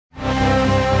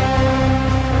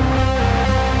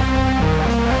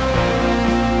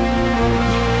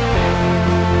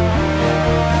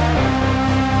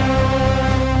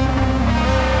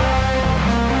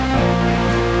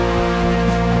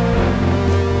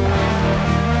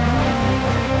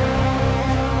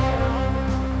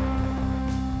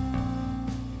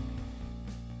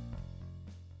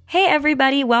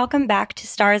everybody. Welcome back to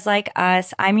Stars Like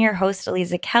Us. I'm your host,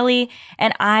 Aliza Kelly,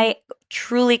 and I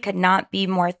truly could not be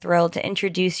more thrilled to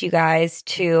introduce you guys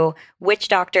to Witch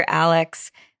Doctor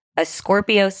Alex, a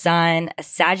Scorpio sun, a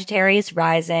Sagittarius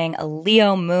rising, a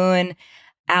Leo moon.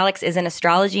 Alex is an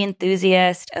astrology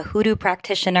enthusiast, a hoodoo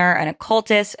practitioner, an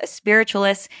occultist, a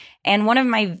spiritualist, and one of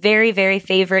my very, very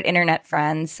favorite internet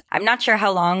friends. I'm not sure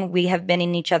how long we have been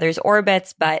in each other's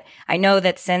orbits, but I know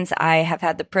that since I have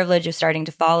had the privilege of starting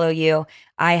to follow you,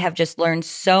 I have just learned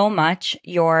so much.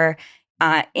 Your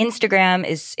Instagram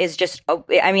is just,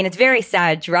 I mean, it's very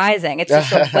Sag rising. It's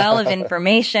just a well of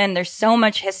information. There's so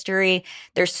much history.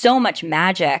 There's so much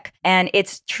magic. And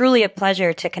it's truly a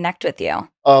pleasure to connect with you.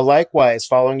 Likewise,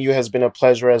 following you has been a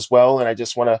pleasure as well. And I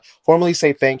just want to formally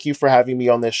say thank you for having me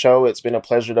on this show. It's been a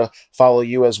pleasure to follow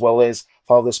you as well as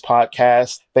follow this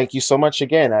podcast. Thank you so much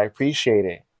again. I appreciate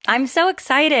it. I'm so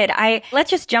excited. Let's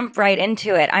just jump right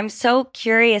into it. I'm so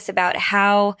curious about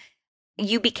how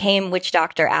you became Witch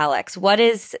Doctor Alex. What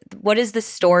is the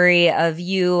story of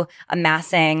you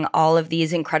amassing all of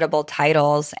these incredible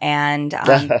titles and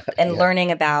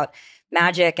learning about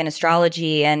magic and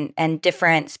astrology and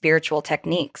different spiritual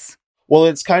techniques? Well,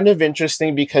 it's kind of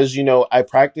interesting because, I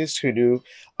practice hoodoo,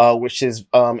 which is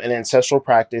an ancestral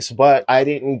practice, but I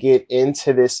didn't get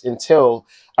into this until,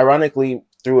 ironically,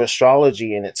 through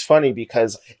astrology. And it's funny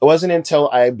because it wasn't until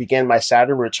I began my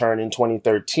Saturn return in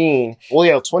 2013.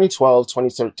 2012,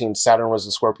 2013, Saturn was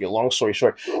in Scorpio. Long story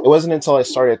short, it wasn't until I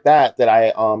started that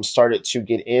I started to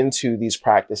get into these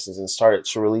practices and started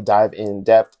to really dive in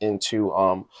depth into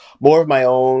more of my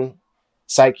own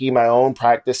psyche, my own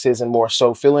practices, and more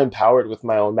so feel empowered with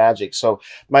my own magic. So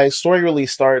my story really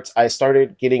starts, I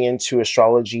started getting into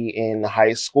astrology in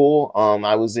high school.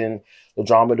 I was in the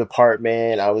drama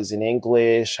department, I was in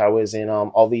English, I was in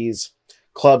all these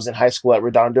clubs in high school at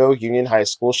Redondo Union High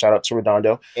School. Shout out to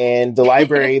Redondo. And the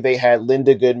library, they had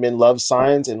Linda Goodman Love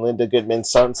Signs and Linda Goodman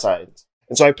Sun Signs.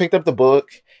 And so I picked up the book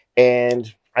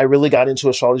and I really got into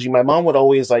astrology. My mom would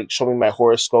always show me my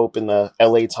horoscope in the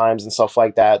LA Times and stuff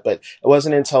like that. But it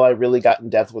wasn't until I really got in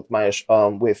depth with my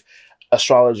with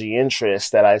astrology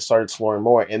interest that I started to learn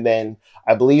more. And then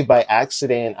I believe by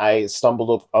accident, I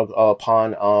stumbled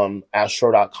upon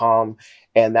astro.com.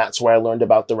 And that's where I learned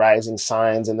about the rising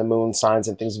signs and the moon signs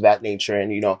and things of that nature.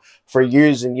 And, for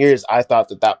years and years, I thought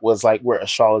that was where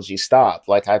astrology stopped.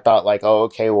 I thought oh,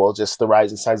 okay, well, just the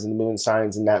rising signs and the moon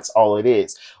signs, and that's all it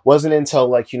is. Wasn't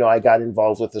until I got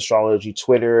involved with astrology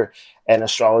Twitter and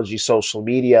astrology social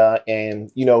media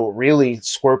and, really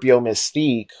Scorpio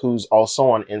Mystique, who's also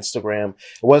on Instagram.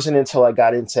 It wasn't until I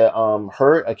got into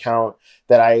her account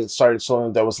that I started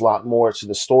showing there was a lot more to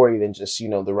the story than just,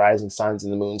 the rising signs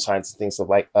and the moon signs and things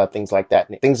like that,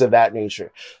 things of that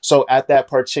nature. So at that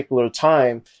particular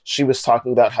time, she was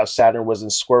talking about how Saturn was in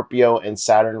Scorpio and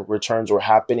Saturn returns were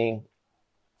happening.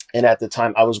 And at the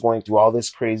time I was going through all this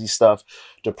crazy stuff,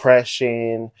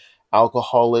 depression,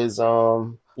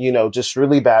 alcoholism, just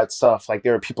really bad stuff.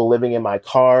 There were people living in my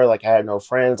car. I had no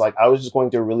friends. I was just going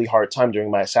through a really hard time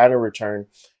during my Saturn return.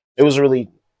 It was a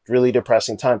really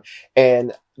depressing time.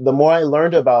 And the more I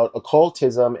learned about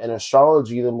occultism and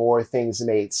astrology, the more things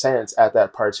made sense at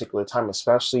that particular time,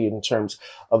 especially in terms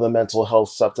of the mental health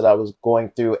stuff that I was going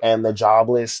through and the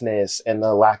joblessness and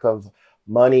the lack of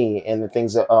money and the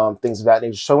things of that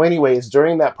nature. So anyways,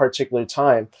 during that particular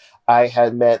time, I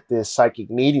had met this psychic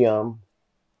medium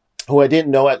who I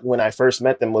didn't know when I first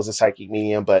met them was a psychic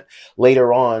medium, but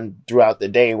later on throughout the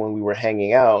day when we were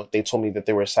hanging out, they told me that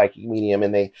they were a psychic medium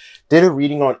and they did a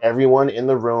reading on everyone in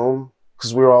the room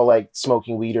because we were all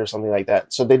smoking weed or something like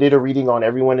that. So they did a reading on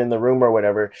everyone in the room or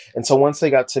whatever. And so once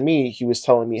they got to me, he was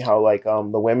telling me how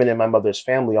the women in my mother's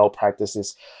family all practice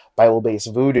this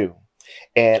Bible-based voodoo.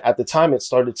 And at the time it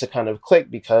started to kind of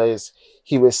click because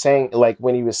he was saying,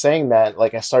 when he was saying that,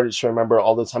 I started to remember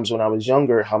all the times when I was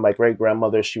younger, how my great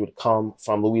grandmother, she would come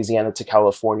from Louisiana to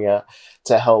California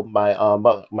to help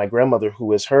my grandmother, who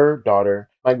was her daughter.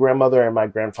 My grandmother and my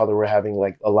grandfather were having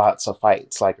lots of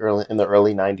fights, early in the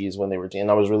early 90s when they were, and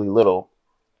I was really little.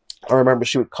 I remember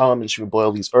she would come and she would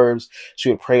boil these herbs. She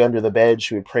would pray under the bed.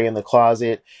 She would pray in the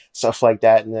closet, stuff like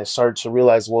that. And I started to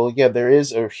realize, well, yeah, there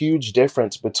is a huge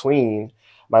difference between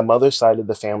my mother's side of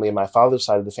the family and my father's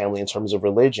side of the family in terms of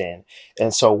religion.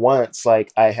 And so once I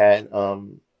had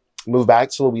moved back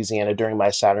to Louisiana during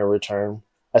my Saturn return,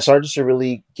 I started to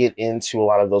really get into a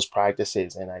lot of those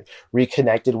practices and I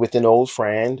reconnected with an old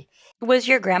friend. Was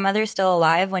your grandmother still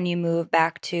alive when you moved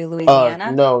back to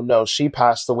Louisiana? No. She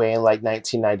passed away in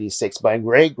 1996. My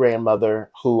great grandmother,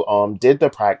 who did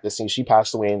the practicing, she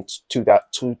passed away in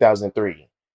 2003.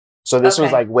 So this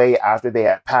was way after they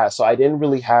had passed. So I didn't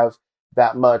really have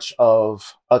that much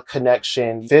of a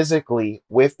connection physically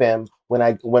with them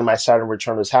when my Saturn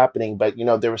return was happening. But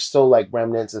there was still like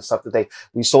remnants and stuff that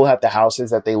we still had the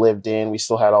houses that they lived in. We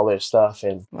still had all their stuff.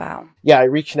 And wow. Yeah, I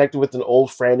reconnected with an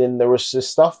old friend, and there was this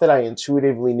stuff that I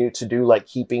intuitively knew to do, like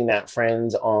keeping that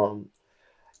friend's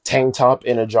tank top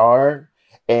in a jar,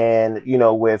 and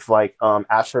with like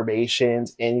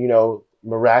affirmations, and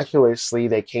miraculously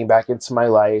they came back into my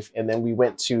life. And then we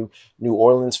went to New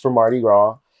Orleans for Mardi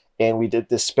Gras, and we did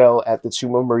this spell at the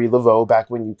tomb of Marie Laveau back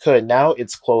when you could. Now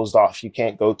it's closed off. You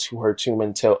can't go to her tomb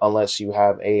unless you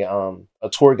have a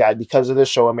tour guide. Because of the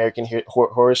show American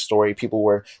Horror Story, people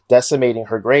were decimating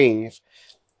her grave.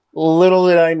 Little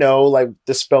did I know, like,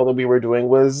 the spell that we were doing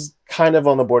was kind of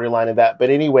on the borderline of that.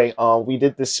 But anyway, we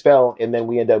did this spell, and then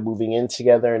we ended up moving in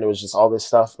together, and it was just all this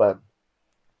stuff. But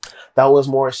that was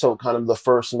more so kind of the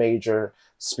first major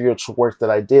spiritual work that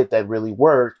I did that really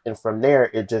worked. And from there,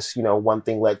 it just, one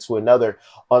thing led to another.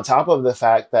 On top of the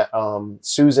fact that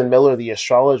Susan Miller, the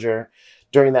astrologer,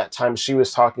 during that time, she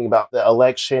was talking about the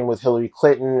election with Hillary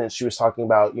Clinton, and she was talking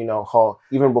about, how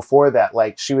even before that,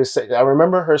 like I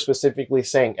remember her specifically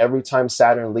saying, every time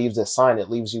Saturn leaves a sign, it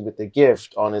leaves you with a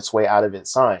gift on its way out of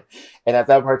its sign. And at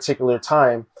that particular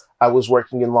time, I was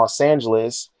working in Los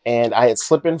Angeles, and I had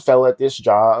slipped and fell at this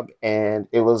job, and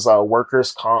it was a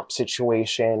workers' comp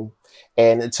situation.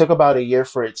 And it took about a year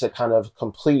for it to kind of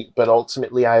complete. But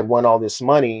ultimately, I had won all this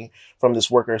money from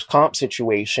this workers' comp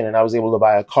situation, and I was able to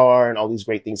buy a car, and all these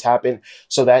great things happened.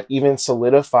 So that even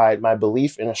solidified my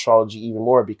belief in astrology even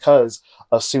more, because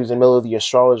of Susan Miller, the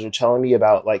astrologer, telling me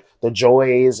about like the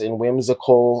joys and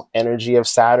whimsical energy of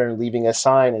Saturn leaving a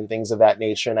sign and things of that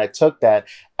nature. And I took that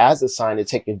as a sign to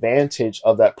take advantage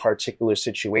of that particular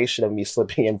situation of me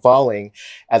slipping and falling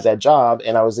at that job.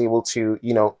 And I was able to,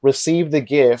 receive the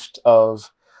gift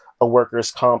of a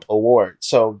workers' comp award.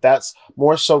 So that's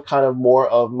more so kind of more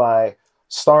of my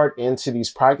start into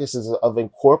these practices of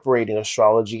incorporating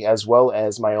astrology, as well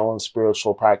as my own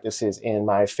spiritual practices in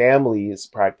my family's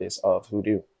practice of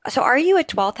hoodoo. So are you a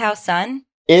 12th house sun?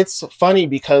 It's funny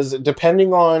because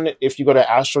depending on if you go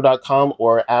to astro.com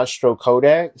or Astro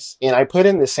Codex, and I put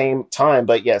in the same time,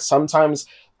 but yeah, sometimes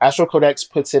Astro Codex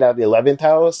puts it at the 11th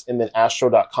house, and then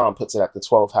astro.com puts it at the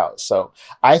 12th house. So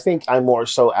I think I'm more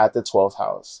so at the 12th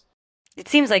house. It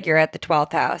seems like you're at the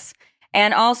 12th house.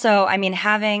 And also, I mean,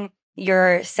 having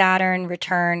your Saturn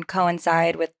return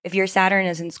coincide with, if your Saturn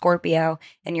is in Scorpio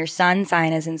and your sun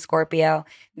sign is in Scorpio,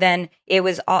 then it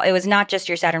was not just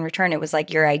your Saturn return, it was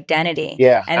like your identity.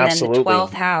 Yeah, and absolutely. Then the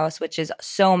 12th house, which is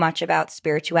so much about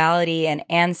spirituality and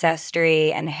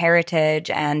ancestry and heritage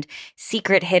and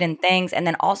secret hidden things. And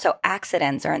then also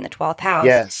accidents are in the 12th house.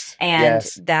 Yes. And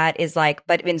that is like,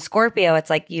 but in Scorpio, it's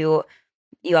like you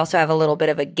also have a little bit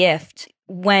of a gift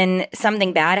when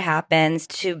something bad happens,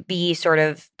 to be sort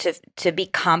of to be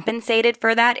compensated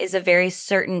for that is a very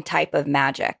certain type of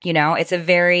magic. It's a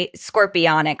very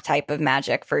scorpionic type of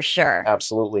magic for sure.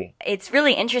 Absolutely. It's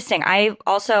really interesting. I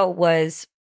also was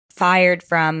fired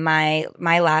from my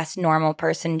last normal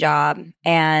person job,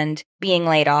 and being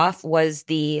laid off was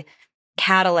the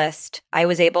catalyst. I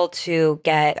was able to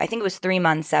get, I think it was 3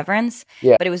 months severance,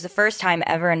 but it was the first time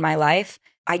ever in my life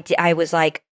I was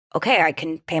like, okay, I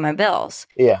can pay my bills.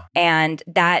 Yeah. And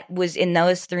that was in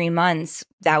those 3 months,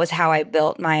 that was how I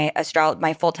built my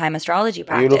full-time astrology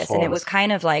practice. Beautiful. And it was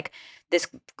kind of like this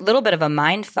little bit of a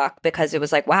mind fuck, because it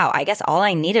was like, wow, I guess all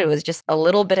I needed was just a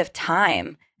little bit of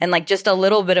time and like just a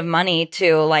little bit of money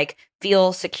to like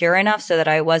feel secure enough so that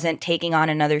I wasn't taking on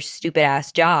another stupid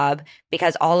ass job,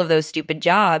 because all of those stupid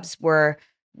jobs were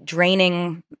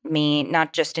draining me,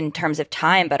 not just in terms of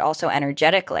time, but also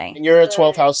energetically. And you're a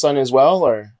 12th house sun as well,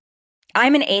 or?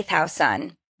 I'm an 8th house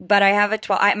sun, but I have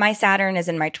my Saturn is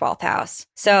in my 12th house.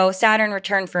 So Saturn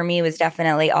return for me was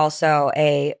definitely also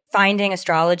a finding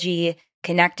astrology,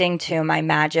 connecting to my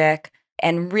magic,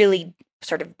 and really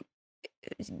sort of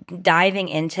diving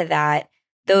into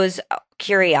those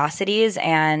curiosities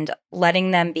and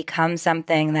letting them become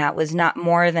something that was not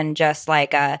more than just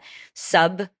like a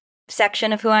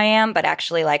subsection of who I am, but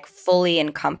actually like fully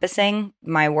encompassing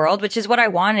my world, which is what I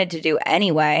wanted to do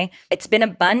anyway. It's been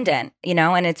abundant,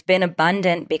 and it's been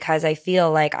abundant because I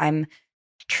feel like I'm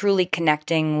truly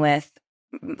connecting with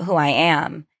who I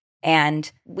am.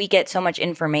 And we get so much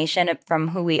information from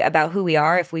about who we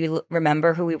are if we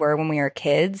remember who we were when we were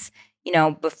kids,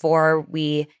 before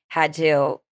we had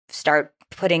to start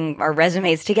putting our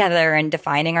resumes together and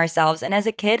defining ourselves. And as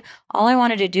a kid, all I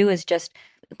wanted to do is just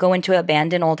go into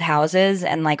abandoned old houses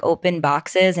and like open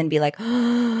boxes and be like,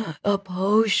 oh, a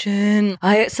potion.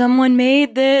 Someone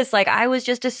made this. Like I was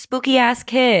just a spooky ass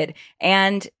kid.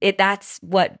 And that's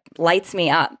what lights me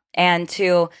up. And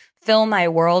to fill my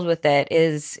world with it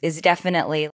is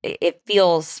definitely, it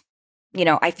feels,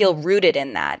 I feel rooted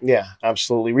in that. Yeah,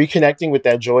 absolutely. Reconnecting with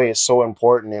that joy is so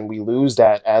important, and we lose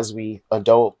that as we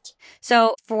adult.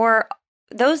 So for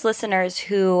those listeners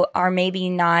who are maybe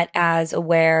not as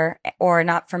aware or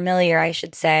not familiar, I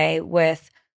should say, with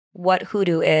what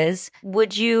hoodoo is,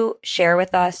 would you share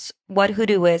with us what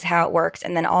hoodoo is, how it works,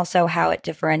 and then also how it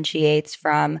differentiates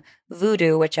from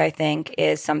voodoo, which I think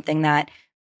is something that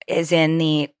is in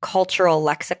the cultural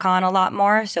lexicon a lot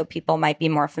more, so people might be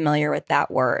more familiar with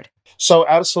that word. So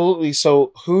absolutely.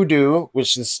 So hoodoo,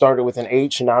 which is started with an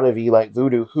H and not a V like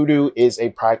voodoo, hoodoo is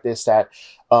a practice that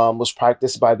was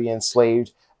practiced by the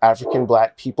enslaved African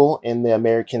Black people in the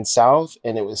American South.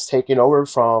 And it was taken over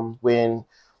from when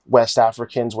West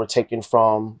Africans were taken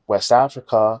from West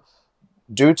Africa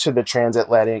due to the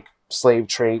transatlantic slave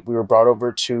trade. We were brought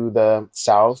over to the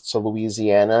South, to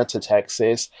Louisiana, to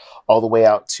Texas, all the way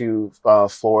out to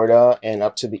Florida and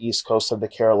up to the East Coast of the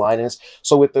Carolinas.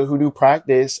 So with the hoodoo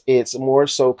practice, it's more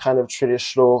so kind of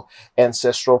traditional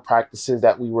ancestral practices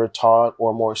that we were taught,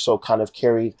 or more so kind of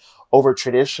carried over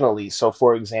traditionally. So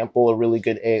for example, a really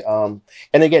good, and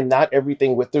again, not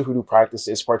everything with the hoodoo practice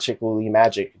is particularly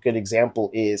magic. A good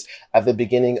example is at the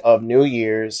beginning of New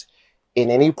Year's, in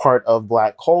any part of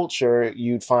Black culture,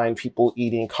 you'd find people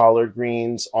eating collard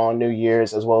greens on New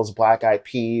Year's, as well as black-eyed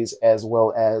peas, as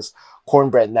well as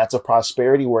cornbread. And that's a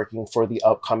prosperity working for the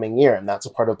upcoming year. And that's a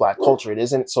part of Black culture. It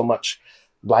isn't so much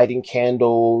lighting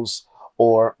candles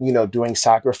or, doing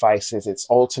sacrifices. It's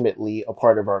ultimately a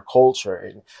part of our culture.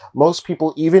 And most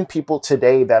people, even people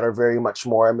today that are very much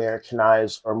more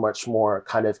Americanized or much more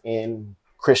kind of in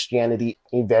Christianity,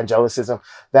 evangelicism,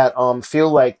 that feel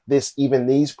like even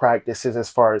these practices as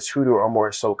far as hoodoo are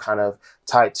more so kind of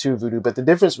tied to voodoo. But the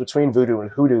difference between voodoo and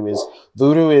hoodoo is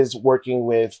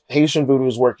Haitian voodoo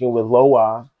is working with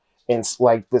Loa, and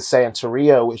like with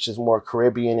Santeria, which is more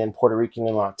Caribbean and Puerto Rican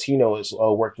and Latino, is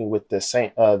working with the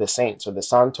saints or the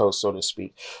santos, so to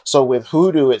speak. So with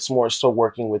hoodoo, it's more so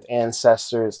working with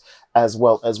ancestors as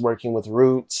well as working with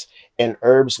roots and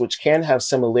herbs, which can have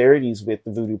similarities with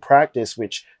the voodoo practice,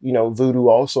 which, voodoo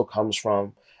also comes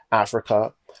from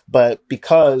Africa. But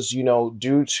because,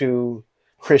 due to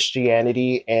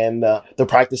Christianity and the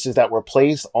practices that were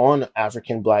placed on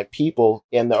African Black people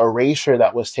and the erasure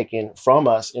that was taken from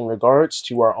us in regards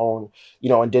to our own,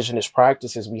 indigenous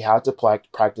practices, we had to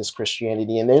practice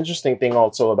Christianity. And the interesting thing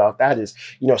also about that is,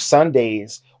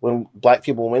 Sundays, when Black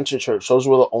people went to church, those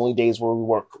were the only days where we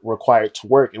weren't required to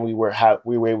work, and we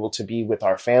were able to be with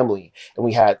our family, and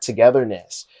we had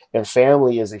togetherness. And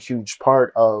family is a huge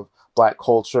part of Black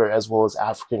culture as well as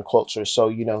African culture.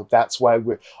 So, that's why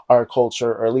our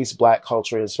culture, or at least Black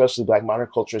culture, especially Black modern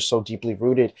culture, is so deeply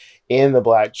rooted in the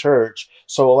Black church.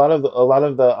 So a lot of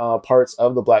the parts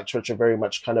of the Black church are very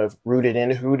much kind of rooted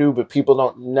in hoodoo, but people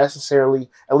don't necessarily,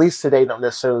 at least today, don't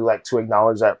necessarily like to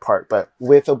acknowledge that part. But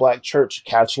with the Black church,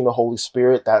 catching the Holy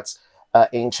Spirit, that's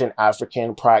ancient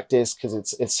African practice, because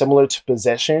it's similar to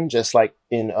possession, just like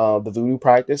in the voodoo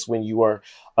practice. When you are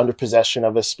under possession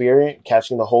of a spirit,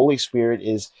 catching the Holy Spirit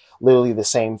is literally the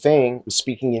same thing.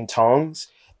 Speaking in tongues,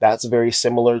 that's very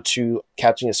similar to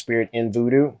catching a spirit in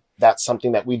voodoo. That's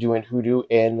something that we do in hoodoo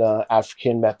in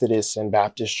African Methodist and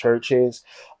Baptist churches.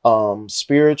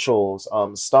 Spirituals,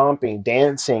 stomping,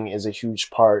 dancing is a huge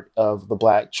part of the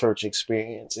Black church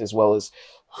experience, as well as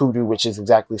hoodoo, which is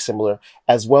exactly similar,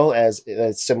 as well as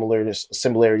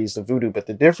similarities to voodoo. But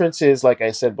the difference is, like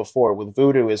I said before, with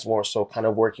voodoo is more so kind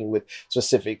of working with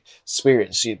specific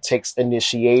spirits. It takes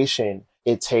initiation.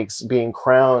 It takes being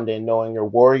crowned and knowing your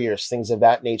warriors, things of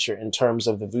that nature in terms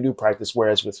of the voodoo practice.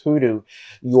 Whereas with hoodoo,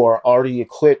 you are already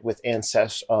equipped with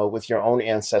with your own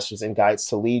ancestors and guides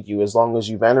to lead you, as long as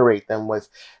you venerate them with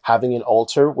having an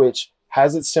altar, which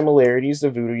has its similarities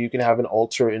to voodoo. You can have an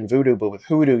altar in voodoo, but with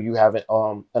hoodoo, you have an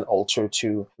altar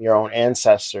to your own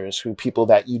ancestors, people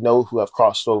that who have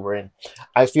crossed over. And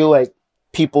I feel like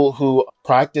people who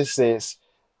practice this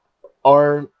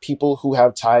are people who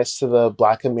have ties to the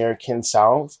Black American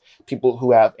South, people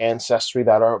who have ancestry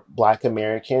that are Black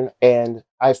American. And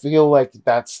I feel like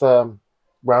that's the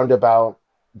roundabout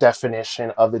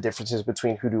definition of the differences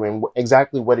between hoodoo and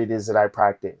exactly what it is that I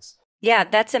practice. Yeah,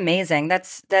 that's amazing.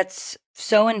 That's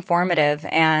so informative,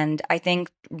 and I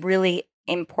think really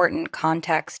important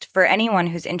context for anyone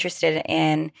who's interested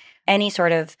in any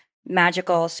sort of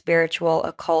magical, spiritual,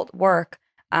 occult work.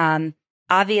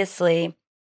 Obviously,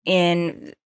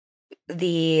 in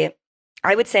the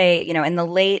I would say, in the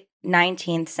late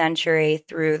 19th century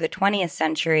through the 20th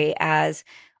century, as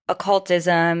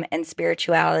occultism and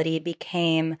spirituality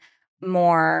became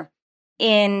more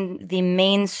in the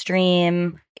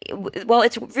mainstream. Well,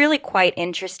 it's really quite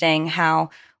interesting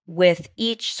how with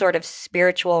each sort of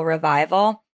spiritual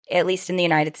revival, at least in the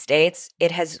United States,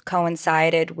 it has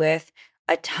coincided with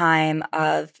a time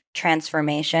of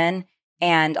transformation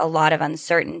and a lot of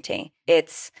uncertainty.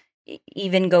 It's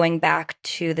even going back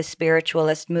to the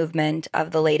spiritualist movement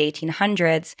of the late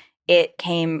 1800s, it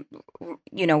came,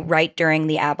 right during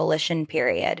the abolition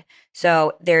period.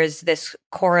 So there's this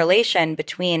correlation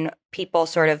between people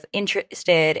sort of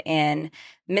interested in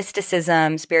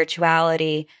mysticism,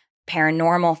 spirituality,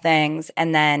 paranormal things,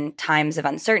 and then times of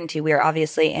uncertainty. We are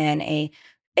obviously in a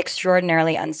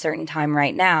extraordinarily uncertain time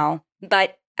right now,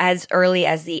 but as early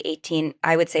as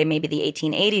I would say maybe the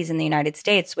 1880s in the United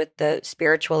States with the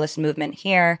spiritualist movement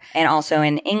here and also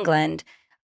in England,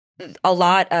 a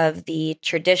lot of the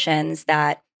traditions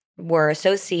that were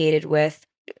associated with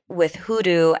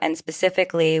hoodoo and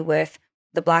specifically with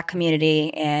the Black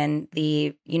community in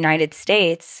the United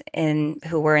States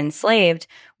who were enslaved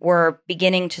were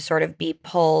beginning to sort of be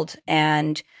pulled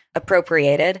and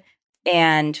appropriated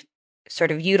and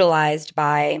sort of utilized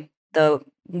by the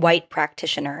white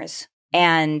practitioners.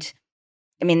 And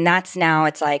I mean,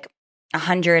 it's like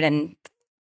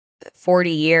 140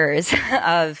 years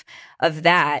of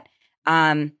that.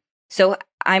 So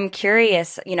I'm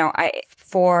curious,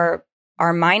 for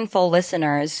our mindful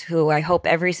listeners, who I hope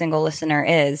every single listener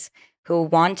is, who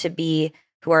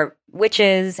are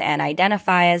witches and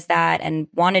identify as that and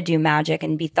want to do magic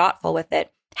and be thoughtful with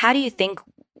it, how do you think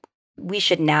we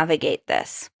should navigate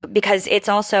this? Because it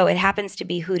happens to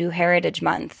be Hoodoo Heritage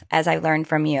Month, as I learned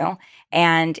from you.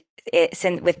 And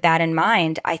with that in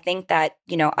mind, I think that,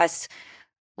 us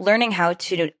learning how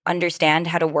to understand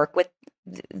how to work with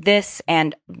this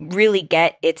and really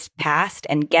get its past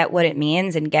and get what it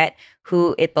means and get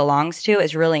who it belongs to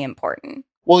is really important.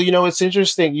 Well, it's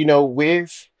interesting,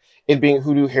 with it being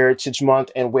Hoodoo Heritage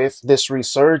Month and with this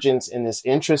resurgence and this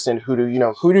interest in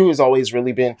hoodoo, hoodoo has always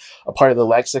really been a part of the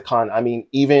lexicon. I mean,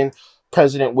 even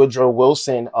President Woodrow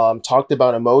Wilson talked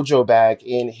about a mojo bag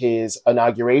in his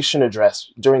inauguration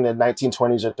address during the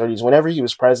 1920s or 30s, whenever he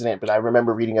was president. But I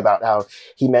remember reading about how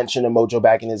he mentioned a mojo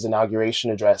bag in his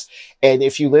inauguration address. And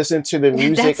if you listen to the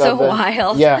music That's so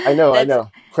wild. Yeah, I know.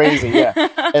 Crazy, yeah.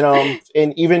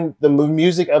 And even the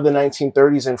music of the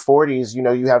 1930s and 40s,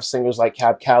 you have singers like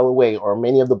Cab Calloway or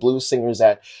many of the blues singers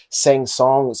that sang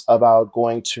songs about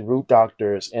going to root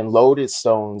doctors and loaded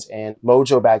stones and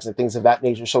mojo bags and things of that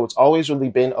nature. So it's always really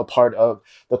been a part of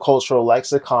the cultural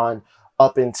lexicon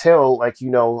up until the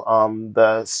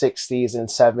 60s and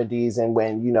 70s, and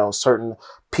when certain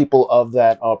people of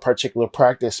that particular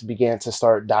practice began to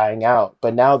start dying out.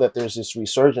 But now that there's this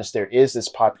resurgence, there is this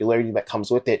popularity that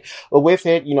comes with it. But with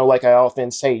it, like I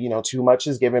often say, too much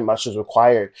is given, much is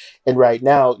required. And right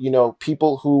now,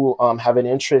 people who have an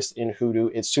interest in hoodoo,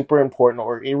 it's super important,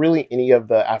 or in really any of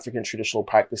the African traditional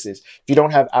practices. If you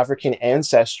don't have African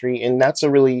ancestry, and that's a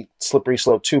really slippery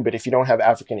slope too, but if you don't have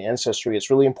African ancestry, it's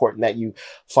really important that you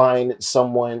find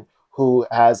someone who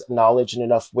has knowledge and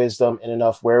enough wisdom and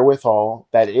enough wherewithal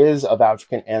that is of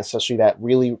African ancestry that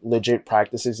really legit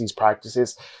practices these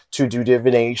practices to do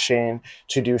divination,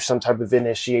 to do some type of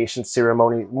initiation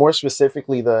ceremony, more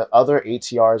specifically the other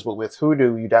ATRs. But with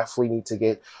hoodoo, you definitely need to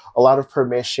get a lot of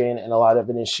permission and a lot of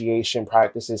initiation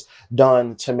practices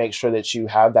done to make sure that you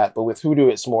have that. But with hoodoo,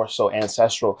 it's more so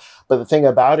ancestral. But the thing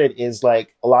about it is,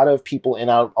 like, a lot of people, and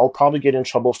I'll probably get in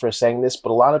trouble for saying this,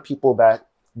 but a lot of people that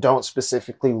don't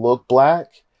specifically look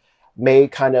Black may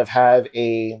kind of have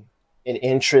an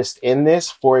interest in this.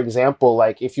 For example,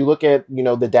 like if you look at,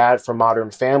 the dad from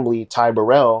Modern Family, Ty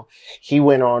Burrell, he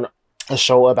went on a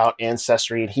show about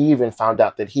ancestry, and he even found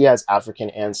out that he has African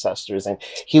ancestors and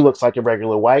he looks like a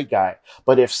regular white guy.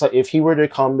 But if he were to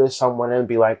come to someone and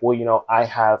be like, well, I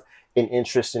have an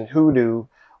interest in hoodoo,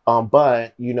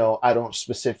 but, I don't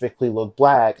specifically look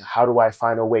Black, how do I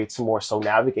find a way to more so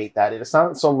navigate that? And it's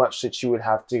not so much that you would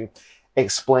have to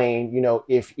explain,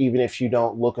 even if you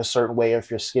don't look a certain way, or if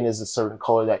your skin is a certain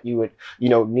color, that you would,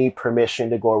 need permission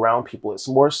to go around people. It's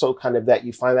more so kind of that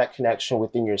you find that connection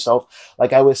within yourself.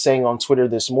 Like I was saying on Twitter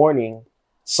this morning,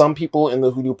 some people in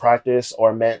the hoodoo practice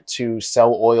are meant to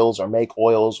sell oils or make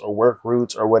oils or work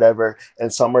roots or whatever,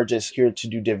 and some are just here to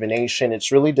do divination.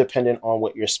 It's really dependent on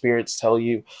what your spirits tell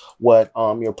you, what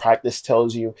your practice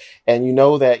tells you, and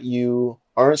that you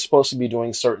aren't supposed to be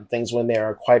doing certain things when there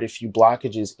are quite a few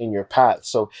blockages in your path.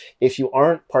 So if you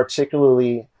aren't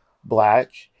particularly Black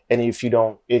And if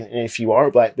you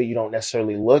are Black, but you don't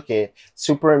necessarily look it,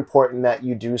 super important that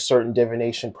you do certain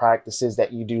divination practices,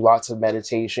 that you do lots of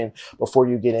meditation before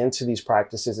you get into these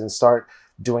practices and start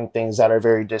doing things that are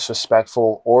very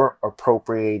disrespectful or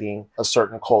appropriating a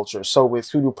certain culture. So with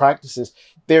hoodoo practices,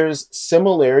 there's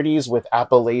similarities with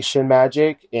Appalachian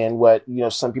magic and what,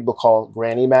 some people call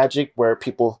granny magic, where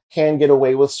people can get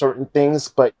away with certain things,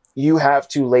 but you have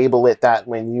to label it that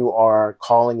when you are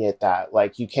calling it that.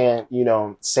 Like, you can't,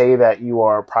 say that you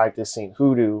are practicing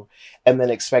hoodoo and then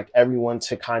expect everyone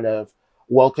to kind of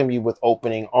welcome you with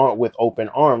open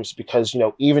arms, because,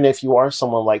 even if you are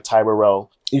someone like Ty Burrell,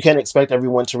 you can't expect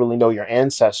everyone to really know your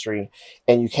ancestry,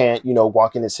 and you can't,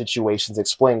 walk into situations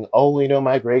explaining, oh,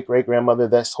 my great grandmother,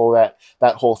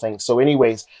 that whole thing. So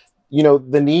anyways,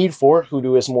 the need for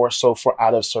hoodoo is more so for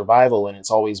out of survival, and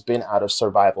it's always been out of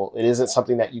survival. It isn't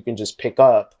something that you can just pick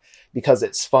up because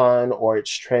it's fun or it's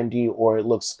trendy or it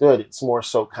looks good. It's more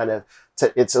so kind of,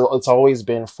 it's always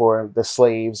been for the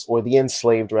slaves, or the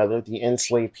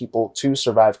enslaved people to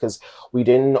survive, because we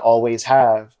didn't always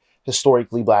have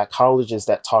historically Black colleges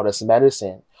that taught us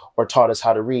medicine or taught us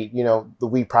how to read. We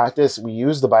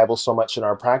use the Bible so much in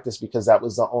our practice because that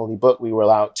was the only book we were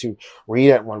allowed to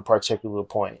read at one particular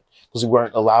point, because we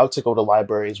weren't allowed to go to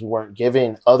libraries. We weren't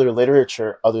given other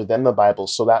literature other than the Bible.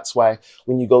 So that's why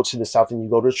when you go to the South and you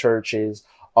go to churches,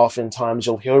 oftentimes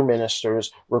you'll hear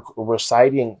ministers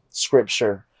reciting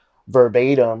scripture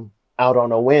verbatim out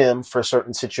on a whim for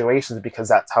certain situations, because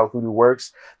that's how hoodoo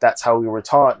works. That's how we were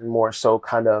taught, and more so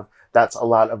kind of that's a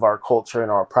lot of our culture and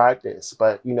our practice.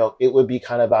 But, it would be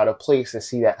kind of out of place to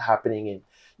see that happening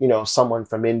in, someone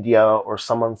from India or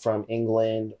someone from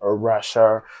England or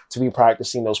Russia to be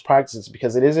practicing those practices,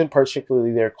 because it isn't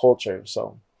particularly their culture.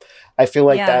 So I feel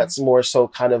like that's more so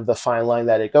kind of the fine line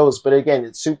that it goes. But again,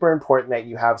 it's super important that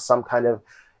you have some kind of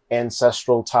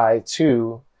ancestral tie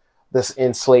to this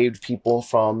enslaved people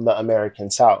from the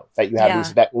American South, that you have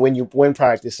these, that when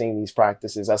practicing these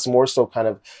practices, that's more so kind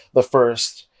of the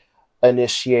first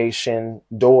initiation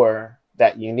door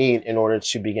that you need in order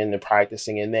to begin the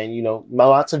practicing. And then,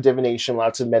 lots of divination,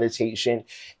 lots of meditation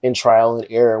and trial and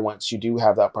error once you do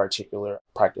have that particular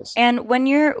practice. And when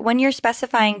you're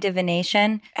specifying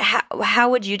divination, how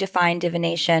would you define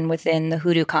divination within the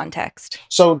hoodoo context?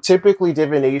 So typically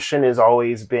divination has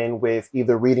always been with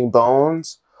either reading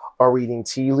bones or reading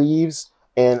tea leaves.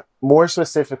 And more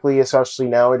specifically, especially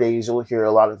nowadays, you'll hear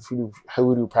a lot of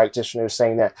hoodoo practitioners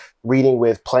saying that reading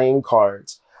with playing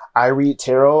cards. I read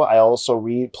tarot. I also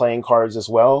read playing cards as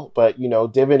well. But,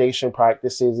 divination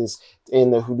practices is in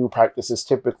the hoodoo practices,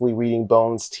 typically reading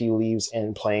bones, tea leaves,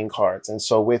 and playing cards. And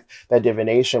so with that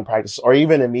divination practice, or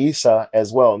even a misa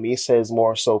as well, misa is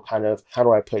more so kind of, how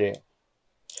do I put it?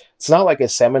 It's not like a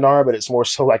seminar, but it's more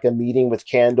so like a meeting with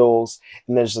candles,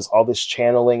 and there's just all this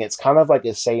channeling. It's kind of like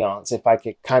a seance, if I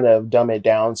could kind of dumb it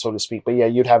down, so to speak. But yeah,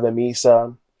 you'd have a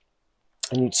misa,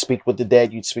 and you'd speak with the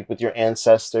dead, you'd speak with your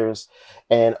ancestors,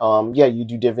 and you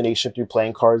do divination through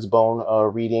playing cards, bone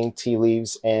reading, tea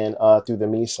leaves, and through the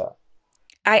misa.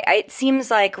 It seems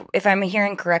like, if I'm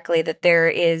hearing correctly, that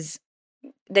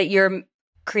you're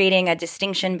creating a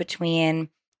distinction between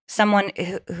someone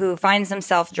who finds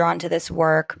themselves drawn to this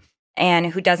work and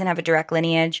who doesn't have a direct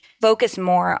lineage, focus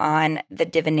more on the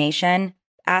divination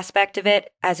aspect of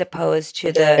it as opposed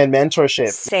to the and mentorship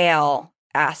sale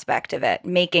aspect of it,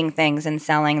 making things and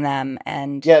selling them.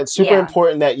 And it's super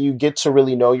important that you get to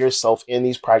really know yourself in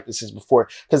these practices before,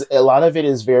 because a lot of it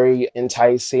is very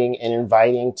enticing and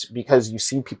inviting because you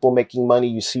see people making money,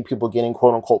 you see people getting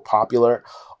quote unquote popular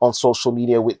on social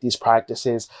media with these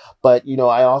practices. But,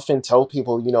 I often tell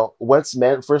people, what's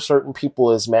meant for certain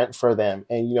people is meant for them.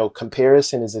 And,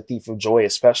 comparison is a thief of joy,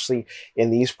 especially in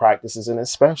these practices and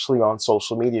especially on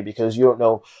social media, because you don't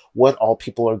know what all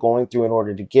people are going through in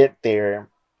order to get their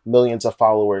millions of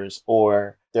followers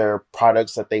or their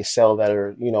products that they sell that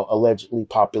are, allegedly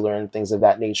popular and things of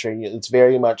that nature. It's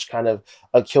very much kind of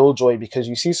a killjoy because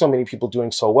you see so many people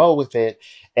doing so well with it.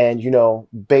 And,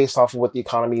 based off of what the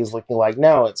economy is looking like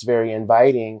now, it's very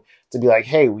inviting to be like,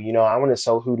 hey, I want to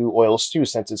sell hoodoo oils too,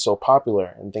 since it's so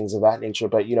popular and things of that nature.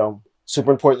 But,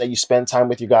 super important that you spend time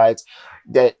with your guides,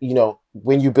 that,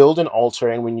 when you build an altar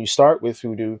and when you start with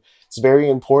hoodoo, it's very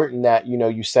important that,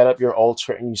 you set up your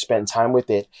altar and you spend time with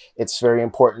it. It's very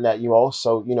important that you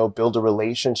also, build a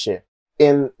relationship.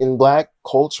 In Black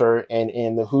culture and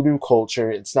in the hoodoo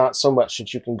culture, it's not so much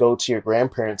that you can go to your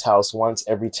grandparents' house once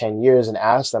every 10 years and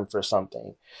ask them for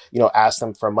something, ask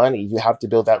them for money. You have to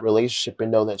build that relationship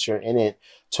and know that you're in it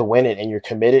to win it and you're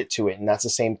committed to it. And that's the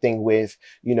same thing with,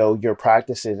 your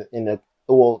practices in the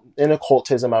well, in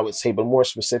occultism, I would say, but more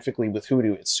specifically with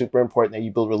hoodoo, it's super important that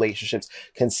you build relationships.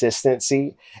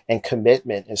 Consistency and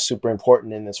commitment is super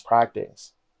important in this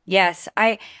practice. Yes,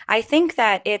 I think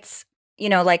that it's,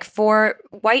 like for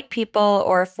white people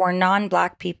or for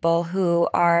non-Black people who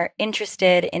are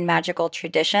interested in magical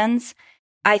traditions,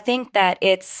 I think that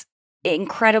it's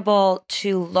incredible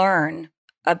to learn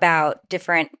about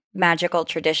different magical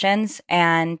traditions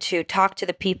and to talk to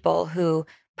the people who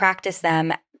practice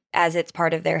them as it's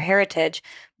part of their heritage.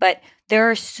 But there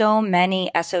are so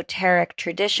many esoteric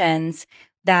traditions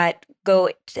that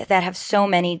have so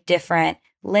many different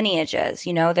lineages.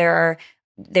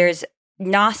 There's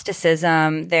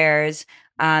Gnosticism, there's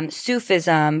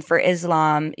Sufism for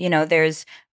Islam, there's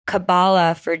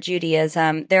Kabbalah for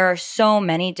Judaism. There are so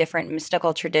many different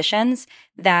mystical traditions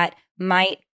that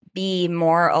might be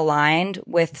more aligned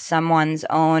with someone's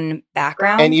own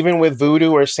background. And even with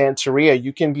voodoo or Santeria,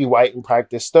 you can be white and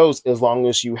practice those as long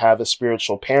as you have a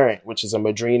spiritual parent, which is a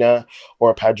madrina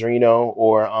or a padrino,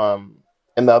 or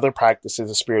and the other practice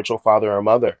is a spiritual father or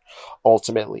mother,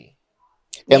 ultimately.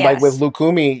 And like with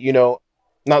Lukumi,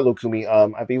 not Lukumi,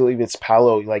 I believe it's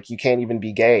Palo, like you can't even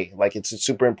be gay. Like it's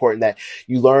super important that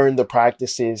you learn the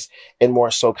practices and more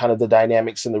so kind of the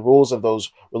dynamics and the rules of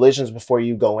those religions before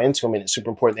you go into them. And it's super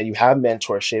important that you have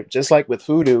mentorship, just like with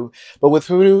hoodoo. But with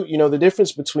hoodoo, the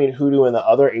difference between hoodoo and the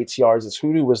other ATRs is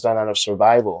hoodoo was done out of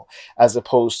survival, as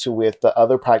opposed to with the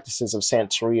other practices of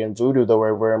Santeria and voodoo, they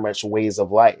were very much ways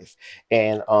of life.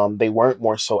 And they weren't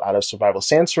more so out of survival.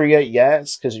 Santeria,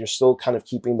 yes, because you're still kind of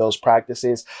keeping those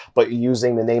practices, but you're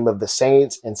using the name of the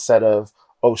saints instead of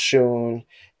Oshun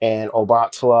and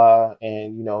Obatala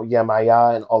and,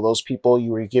 Yemaya and all those people.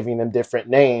 You were giving them different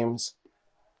names.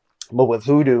 But with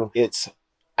hoodoo, it's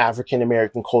African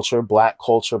American culture, Black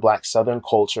Southern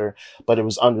culture, but it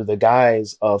was under the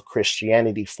guise of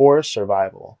Christianity for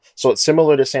survival. So it's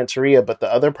similar to Santeria, but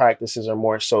the other practices are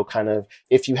more so kind of,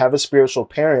 if you have a spiritual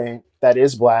parent that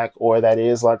is Black or that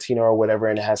is Latino or whatever,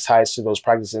 and it has ties to those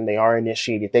practices and they are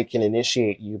initiated, they can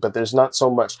initiate you. But there's not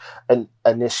so much an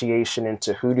initiation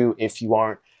into hoodoo if you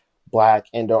aren't Black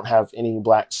and don't have any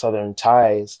Black Southern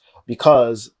ties,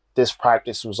 because this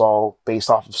practice was all based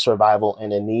off of survival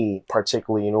and a need,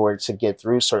 particularly in order to get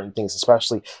through certain things,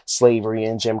 especially slavery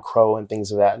and Jim Crow and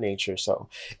things of that nature. So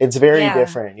it's very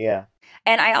different. Yeah.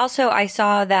 And I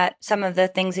saw that some of the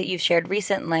things that you've shared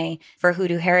recently for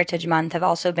Hoodoo Heritage Month have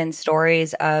also been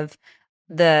stories of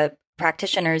the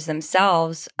practitioners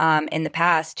themselves in the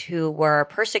past who were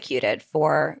persecuted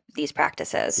for these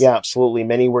practices. Yeah, absolutely.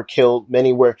 Many were killed.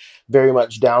 Many were very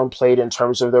much downplayed in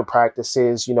terms of their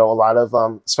practices. A lot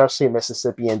of, especially in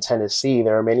Mississippi and Tennessee,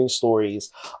 there are many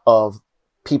stories of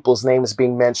people's names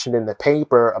being mentioned in the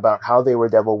paper about how they were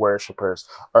devil worshippers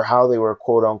or how they were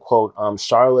quote unquote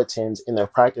charlatans in their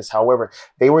practice. However,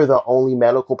 they were the only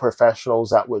medical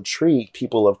professionals that would treat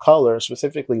people of color,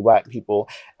 specifically Black people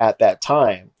at that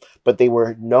time. But they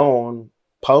were known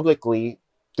publicly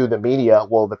through the media,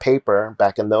 well, the paper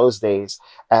back in those days,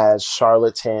 as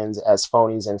charlatans, as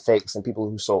phonies and fakes, and people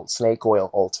who sold snake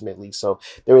oil ultimately. So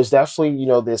there was definitely,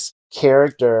 this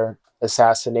character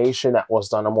assassination that was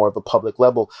done on more of a public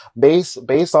level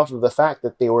based off of the fact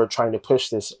that they were trying to push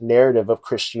this narrative of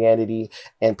Christianity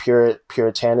and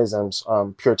puritanism,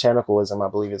 I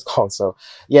believe it's called. So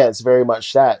yeah, it's very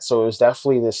much that. So it was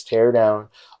definitely this teardown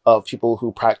of people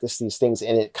who practice these things,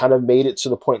 and it kind of made it to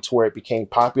the point to where it became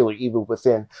popular even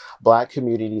within Black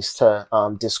communities to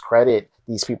discredit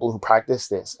these people who practice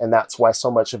this. And that's why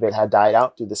so much of it had died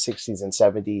out through the 60s and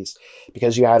 70s,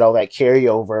 because you had all that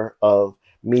carryover of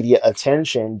media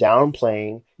attention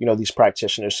downplaying, these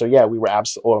practitioners. So yeah,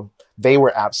 they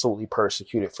were absolutely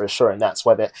persecuted for sure. And that's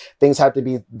why that things had to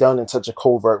be done in such a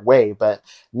covert way. But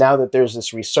now that there's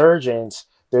this resurgence,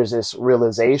 there's this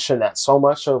realization that so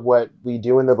much of what we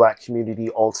do in the Black community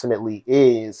ultimately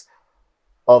is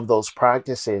of those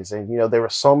practices. And, there were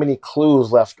so many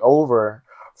clues left over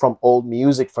from old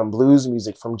music, from blues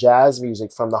music, from jazz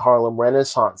music, from the Harlem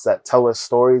Renaissance that tell us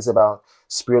stories about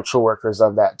spiritual workers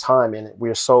of that time. And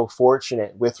we're so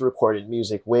fortunate with recorded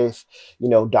music, with,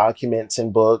 documents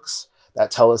and books that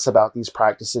tell us about these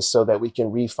practices so that we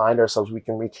can re-find ourselves, we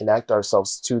can reconnect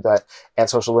ourselves to that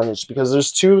ancestral lineage. Because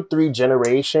there's 2-3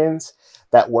 generations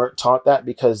that weren't taught that,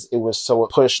 because it was so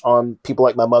pushed on people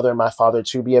like my mother and my father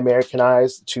to be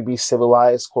Americanized, to be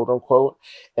civilized, quote unquote,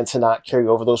 and to not carry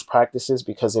over those practices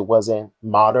because it wasn't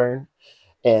modern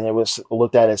and it was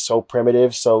looked at as so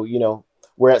primitive. So,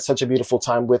 we're at such a beautiful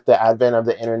time with the advent of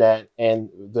the internet and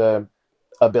the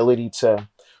ability to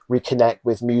reconnect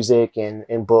with music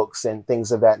and books and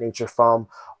things of that nature from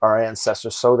our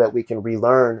ancestors so that we can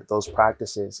relearn those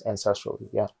practices ancestrally.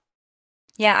 Yeah.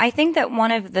 Yeah, I think that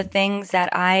one of the things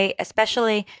that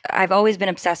I've always been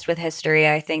obsessed with history.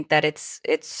 I think that it's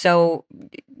so,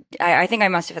 I think I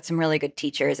must have had some really good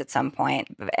teachers at some point.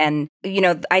 And,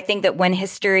 I think that when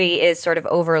history is sort of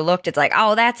overlooked, it's like,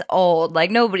 oh, that's old. Like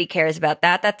nobody cares about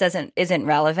that. That isn't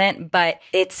relevant, but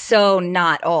it's so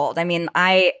not old. I mean,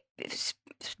 my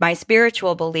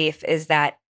spiritual belief is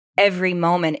that every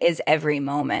moment is every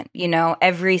moment,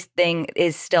 everything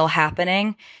is still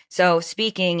happening. So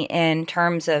speaking in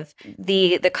terms of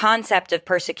the concept of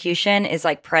persecution is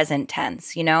like present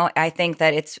tense, I think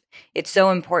that it's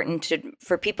so important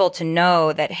for people to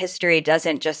know that history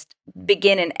doesn't just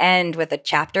begin and end with a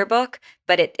chapter book,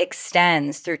 but it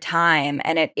extends through time,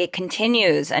 and it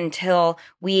continues until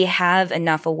we have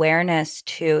enough awareness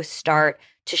to start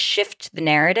to shift the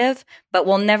narrative, but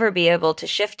we'll never be able to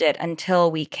shift it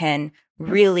until we can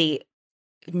really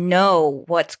know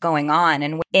what's going on.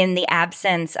 And in the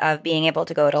absence of being able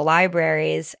to go to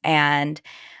libraries, and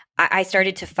I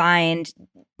started to find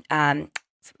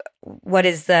what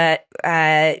is the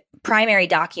primary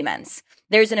documents.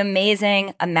 There's an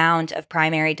amazing amount of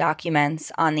primary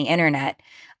documents on the internet.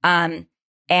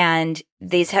 And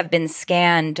these have been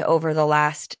scanned over the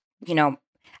last,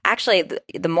 actually,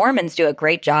 the Mormons do a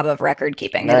great job of record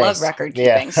keeping. They love record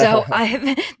keeping. Yeah. So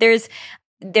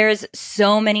there's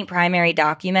so many primary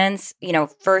documents,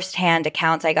 firsthand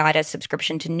accounts. I got a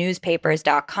subscription to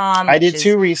newspapers.com. I did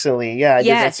too recently. Yeah, I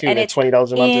did that too. And it's $20 a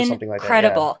month or something like that.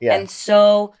 Incredible. Yeah. And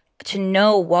so to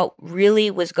know what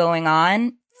really was going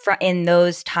on in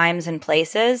those times and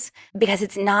places, because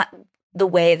it's not the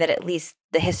way that at least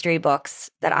the history books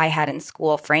that I had in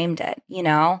school framed it,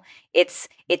 it's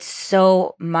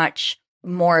so much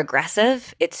more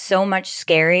aggressive. It's so much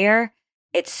scarier.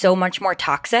 It's so much more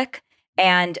toxic.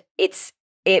 And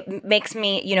it makes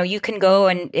me, you can go,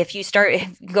 and if you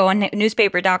go on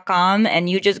newspaper.com and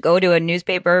you just go to a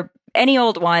newspaper, any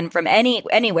old one from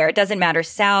anywhere, it doesn't matter,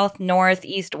 south, north,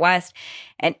 east, west,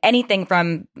 and anything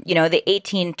from, the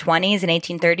 1820s and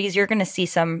 1830s, you're going to see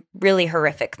some really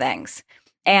horrific things.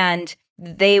 And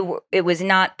it was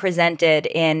not presented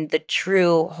in the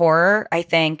true horror, I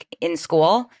think, in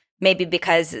school, maybe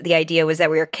because the idea was that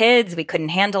we were kids, we couldn't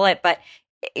handle it, but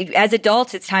as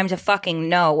adults, it's time to fucking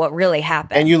know what really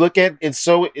happened. And you look at it's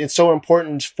so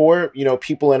important for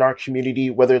people in our community,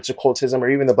 whether it's occultism or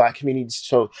even the Black community,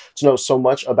 to know so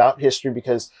much about history,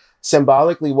 because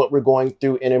symbolically what we're going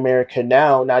through in America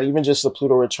now, not even just the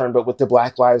Pluto return, but with the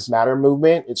Black Lives Matter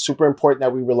movement, it's super important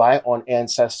that we rely on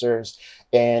ancestors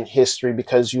and history,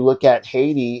 because you look at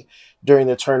Haiti during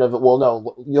the turn of the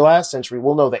last century, the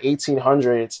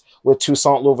 1800s with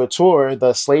Toussaint Louverture,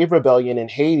 the slave rebellion in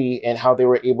Haiti, and how they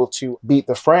were able to beat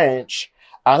the French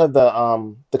out of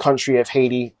the country of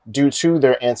Haiti due to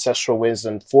their ancestral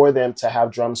wisdom, for them to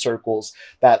have drum circles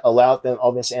that allowed them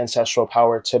all this ancestral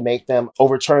power to make them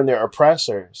overturn their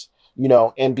oppressors.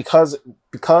 And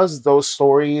because those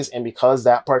stories, and because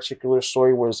that particular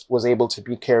story was able to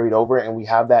be carried over, and we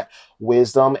have that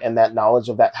wisdom and that knowledge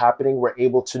of that happening, we're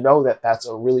able to know that that's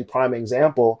a really prime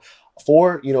example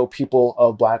for, people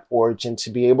of Black origin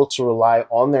to be able to rely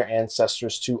on their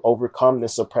ancestors to overcome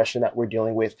this oppression that we're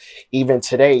dealing with even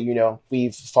today.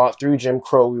 We've fought through Jim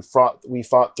Crow. We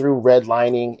fought through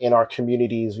redlining in our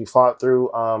communities. We fought through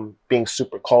being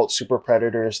super cult, super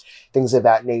predators, things of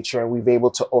that nature. And we've been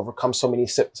able to overcome so many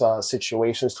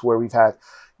situations to where we've had,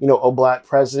 a Black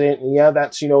president. And yeah,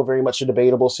 that's, very much a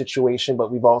debatable situation,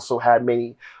 but we've also had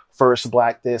many first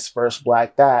Black this, first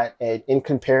Black that. And in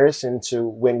comparison to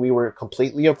when we were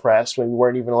completely oppressed, when we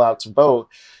weren't even allowed to vote,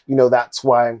 that's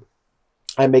why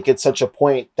I make it such a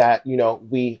point that,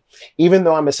 even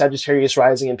though I'm a Sagittarius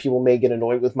rising and people may get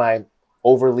annoyed with my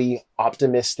overly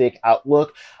optimistic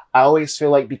outlook, I always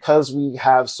feel like because we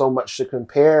have so much to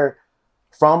compare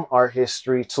from our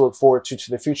history to look forward to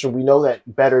the future, we know that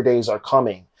better days are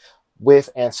coming.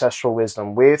 With ancestral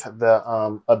wisdom, with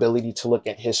the ability to look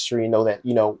at history, know that,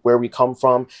 where we come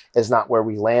from is not where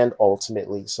we land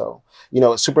ultimately. So,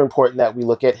 it's super important that we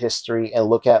look at history and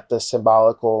look at the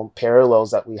symbolical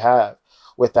parallels that we have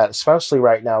with that, especially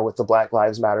right now with the Black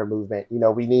Lives Matter movement.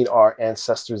 We need our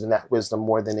ancestors and that wisdom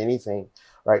more than anything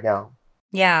right now.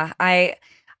 Yeah, I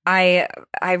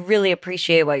really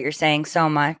appreciate what you're saying so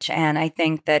much. And I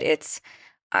think that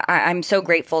I'm so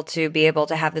grateful to be able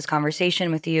to have this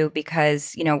conversation with you,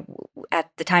 because, at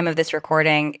the time of this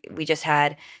recording, we just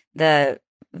had the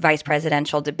vice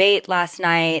presidential debate last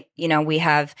night. We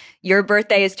have your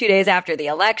birthday is 2 days after the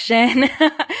election.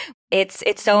 It's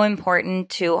so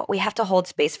important we have to hold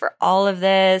space for all of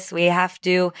this. We have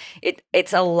to,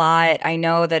 it's a lot. I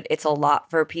know that it's a lot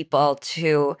for people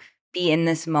to be in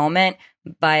this moment,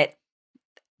 but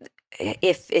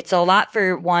if it's a lot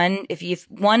for one, if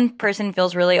one person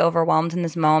feels really overwhelmed in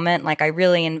this moment, like I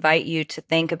really invite you to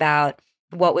think about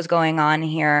what was going on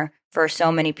here for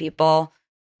so many people,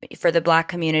 for the Black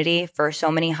community for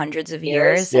so many hundreds of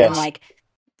years. Yes. And like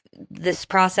this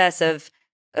process of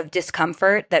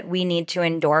discomfort that we need to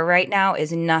endure right now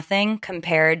is nothing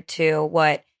compared to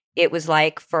what it was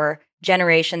like for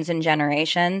generations and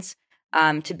generations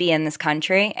to be in this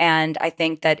country. And I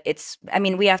think that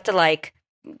we have to like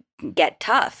get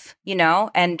tough,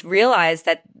 and realize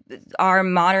that our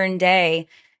modern day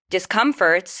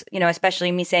discomforts,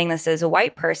 especially me saying this as a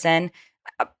white person,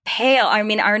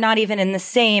 are not even in the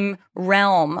same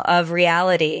realm of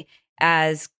reality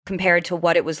as compared to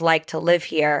what it was like to live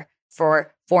here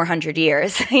for 400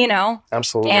 years,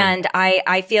 Absolutely. And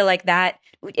I feel like that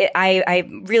I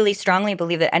really strongly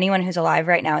believe that anyone who's alive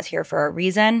right now is here for a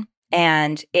reason.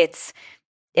 And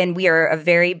we are a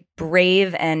very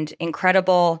brave and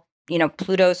incredible,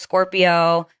 Pluto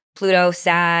Scorpio, Pluto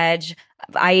Sag.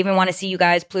 I even want to see you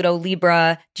guys, Pluto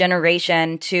Libra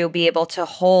generation, to be able to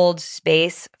hold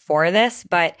space for this.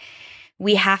 But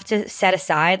we have to set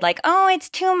aside like, oh, it's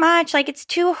too much. Like, it's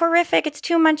too horrific. It's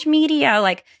too much media.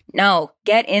 Like, no,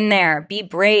 get in there, be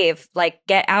brave, like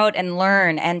get out and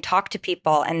learn and talk to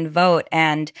people and vote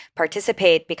and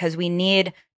participate, because we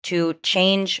need to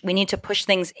change. We need to push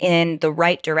things in the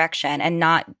right direction and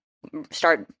not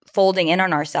start folding in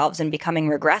on ourselves and becoming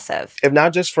regressive. If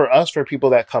not just for us, for people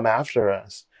that come after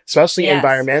us, especially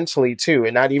environmentally too,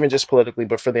 and not even just politically,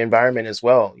 but for the environment as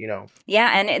well,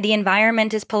 Yeah, and the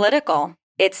environment is political.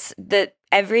 It's that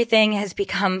everything has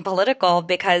become political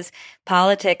because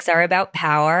politics are about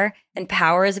power and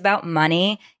power is about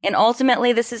money. And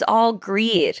ultimately, this is all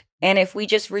greed. And if we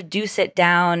just reduce it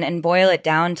down and boil it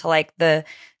down to like the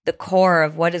core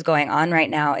of what is going on right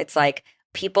now, it's like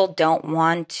people don't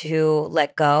want to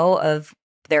let go of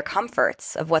their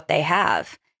comforts of what they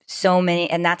have. So many,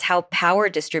 and that's how power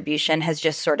distribution has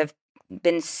just sort of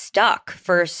been stuck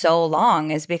for so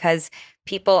long, is because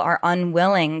people are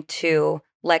unwilling to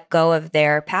let go of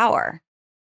their power.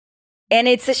 And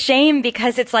it's a shame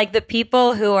because it's like the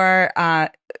people who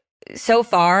are so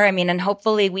far, and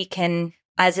hopefully we can,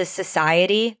 as a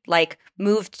society, like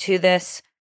move to this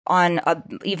on a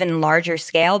even larger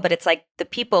scale. But it's like the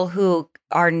people who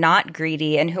are not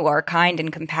greedy and who are kind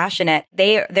and compassionate,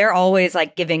 they're always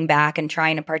like giving back and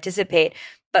trying to participate.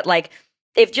 But like,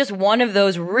 if just one of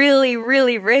those really,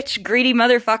 really rich, greedy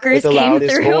motherfuckers came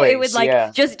through, voice, it would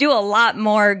like just do a lot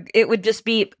more. It would just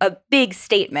be a big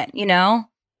statement,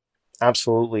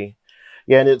 Absolutely.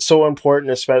 Yeah, and it's so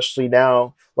important, especially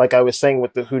now, like I was saying,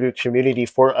 with the Hoodoo community,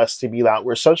 for us to be loud.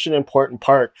 We're such an important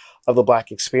part of the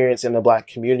Black experience in the Black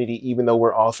community, even though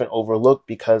we're often overlooked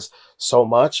because so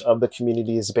much of the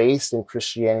community is based in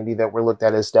Christianity that we're looked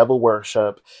at as devil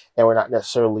worship and we're not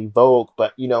necessarily vogue.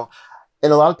 But,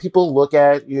 and a lot of people look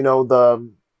at,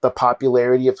 the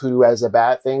popularity of Hoodoo as a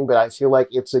bad thing, but I feel like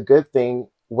it's a good thing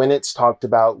when it's talked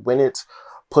about, when it's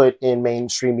put in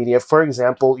mainstream media. For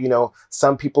example,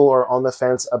 some people are on the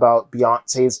fence about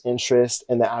Beyonce's interest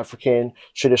in the African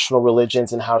traditional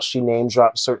religions and how she name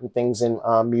drops certain things in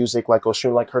music, like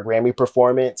Oshun, like her Grammy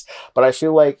performance. But I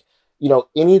feel like,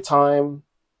 anytime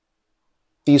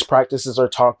these practices are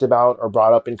talked about or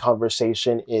brought up in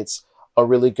conversation, it's a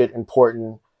really good,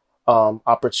 important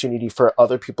opportunity for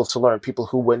other people to learn, people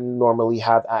who wouldn't normally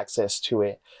have access to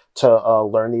it, to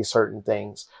learn these certain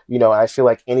things. I feel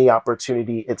like any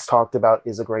opportunity it's talked about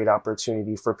is a great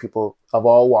opportunity for people of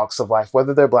all walks of life,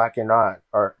 whether they're Black or not,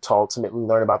 or to ultimately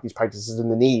learn about these practices and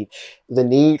the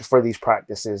need for these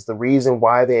practices, the reason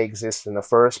why they exist in the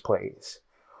first place.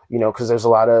 Because there's a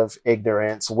lot of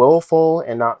ignorance, willful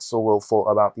and not so willful,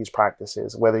 about these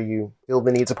practices. Whether you feel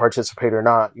the need to participate or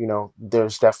not,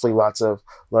 there's definitely lots of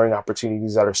learning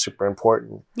opportunities that are super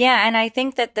important. Yeah, and I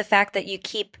think that the fact that you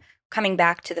keep coming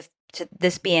back to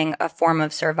this being a form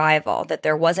of survival, that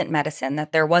there wasn't medicine,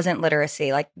 that there wasn't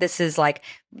literacy, like this is like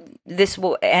this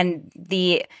will, and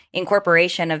the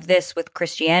incorporation of this with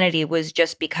Christianity was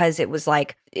just because it was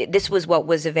like this was what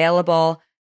was available.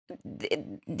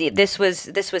 These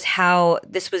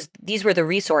were the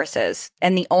resources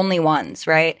and the only ones,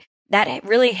 right? That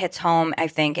really hits home, I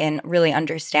think, in really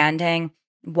understanding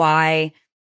why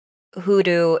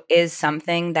Hoodoo is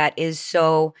something that is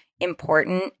so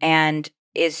important and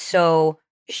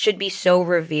should be so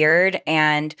revered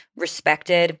and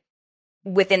respected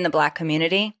within the Black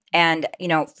community. And,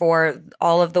 for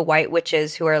all of the white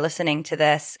witches who are listening to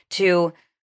this, to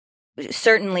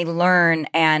certainly learn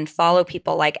and follow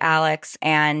people like Alex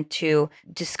and to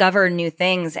discover new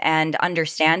things and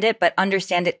understand it, but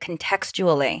understand it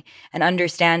contextually and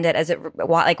understand it as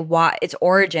why its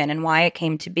origin and why it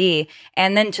came to be.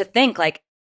 And then to think like,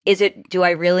 do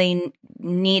I really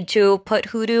need to put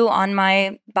hoodoo on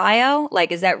my bio?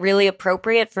 Like, is that really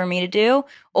appropriate for me to do?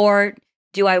 Or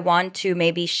do I want to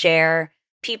maybe share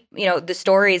the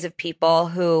stories of people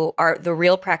who are the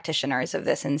real practitioners of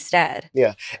this instead?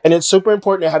 Yeah. And it's super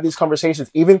important to have these conversations.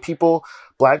 Even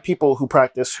Black people who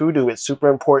practice hoodoo, it's super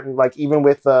important, like even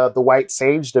with the white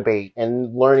sage debate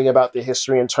and learning about the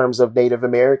history in terms of Native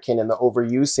American and the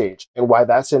overusage and why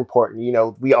that's important.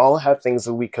 We all have things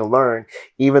that we can learn,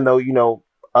 even though,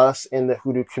 us in the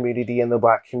hoodoo community and the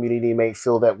Black community may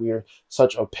feel that we're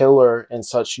such a pillar and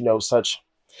such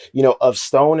of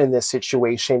stone in this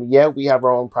situation. Yeah, we have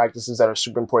our own practices that are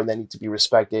super important that need to be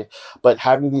respected, but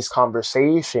having these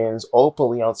conversations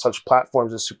openly on such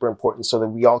platforms is super important so that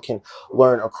we all can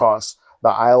learn across the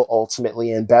aisle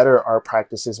ultimately and better our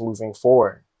practices moving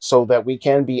forward so that we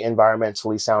can be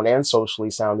environmentally sound and socially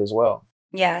sound as well.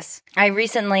 Yes. I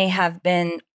recently have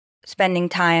been spending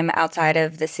time outside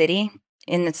of the city,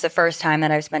 and it's the first time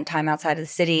that I've spent time outside of the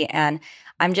city, and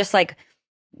I'm just like,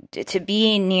 to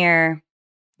be near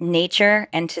nature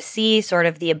and to see sort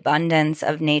of the abundance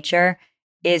of nature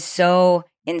is so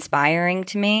inspiring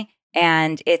to me.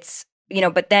 And it's,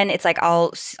 but then it's like,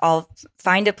 I'll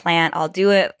find a plant, I'll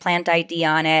do a plant ID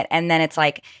on it. And then it's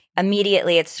like,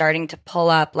 immediately it's starting to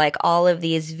pull up like all of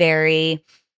these very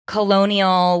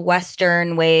colonial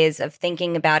Western ways of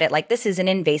thinking about it. Like, this is an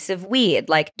invasive weed.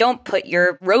 Like, don't put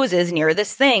your roses near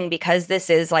this thing because this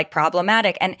is like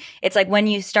problematic. And it's like when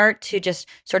you start to just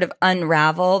sort of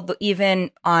unravel,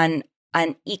 even on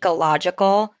an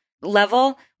ecological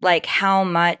level, like how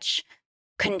much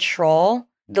control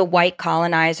the white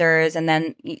colonizers and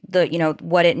then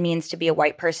what it means to be a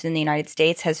white person in the United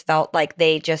States has felt like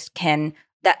they just can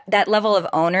that level of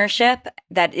ownership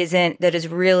that is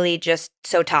really just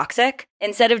so toxic.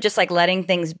 Instead of just like letting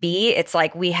things be, it's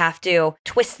like we have to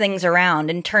twist things around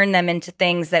and turn them into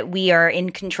things that we are in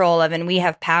control of and we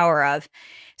have power of.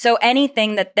 So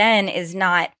anything that then is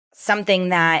not something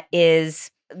that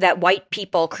white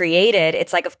people created,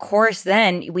 it's like, of course,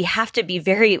 then we have to be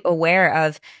very aware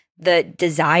of the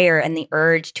desire and the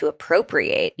urge to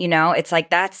appropriate. It's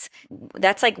like that's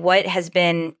like what has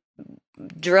been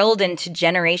drilled into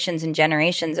generations and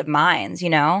generations of minds,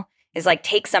 is like,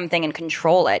 take something and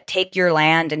control it, take your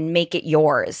land and make it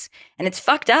yours. And it's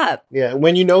fucked up. Yeah.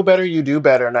 When you know better, you do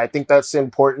better. And I think that's the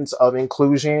importance of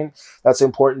inclusion. That's the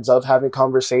importance of having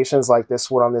conversations like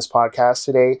this one on this podcast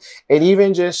today. And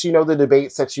even just, the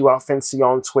debates that you often see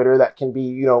on Twitter that can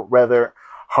be, rather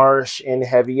harsh and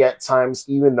heavy at times,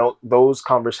 even though those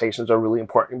conversations are really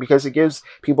important because it gives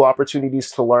people opportunities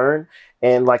to learn.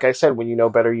 And like I said, when you know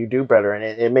better, you do better. And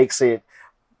it makes it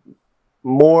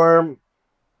more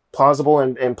plausible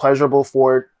and pleasurable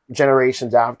for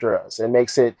generations after us. It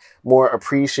makes it more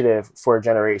appreciative for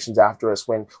generations after us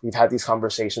when we've had these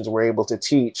conversations. We're able to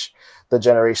teach the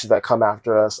generations that come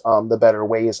after us the better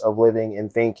ways of living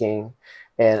and thinking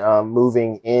and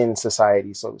moving in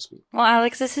society, so to speak. Well,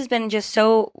 Alex, this has been just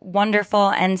so wonderful.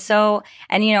 And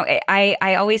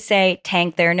I always say,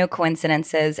 Tank, there are no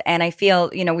coincidences. And I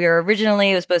feel, we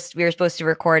were supposed to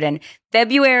record in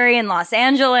February in Los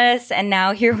Angeles. And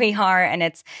now here we are, and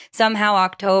it's somehow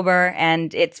October,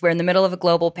 and we're in the middle of a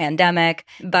global pandemic.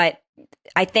 But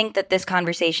I think that this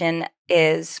conversation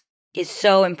is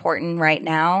so important right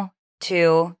now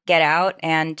to get out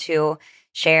and to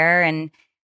share. And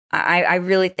I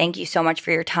really thank you so much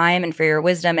for your time and for your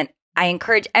wisdom. And I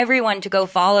encourage everyone to go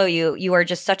follow you. You are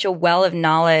just such a well of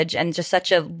knowledge and just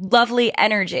such a lovely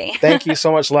energy. Thank you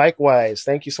so much. Likewise.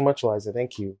 Thank you so much, Liza.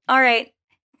 Thank you. All right.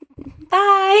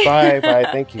 Bye. Bye.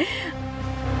 Thank you.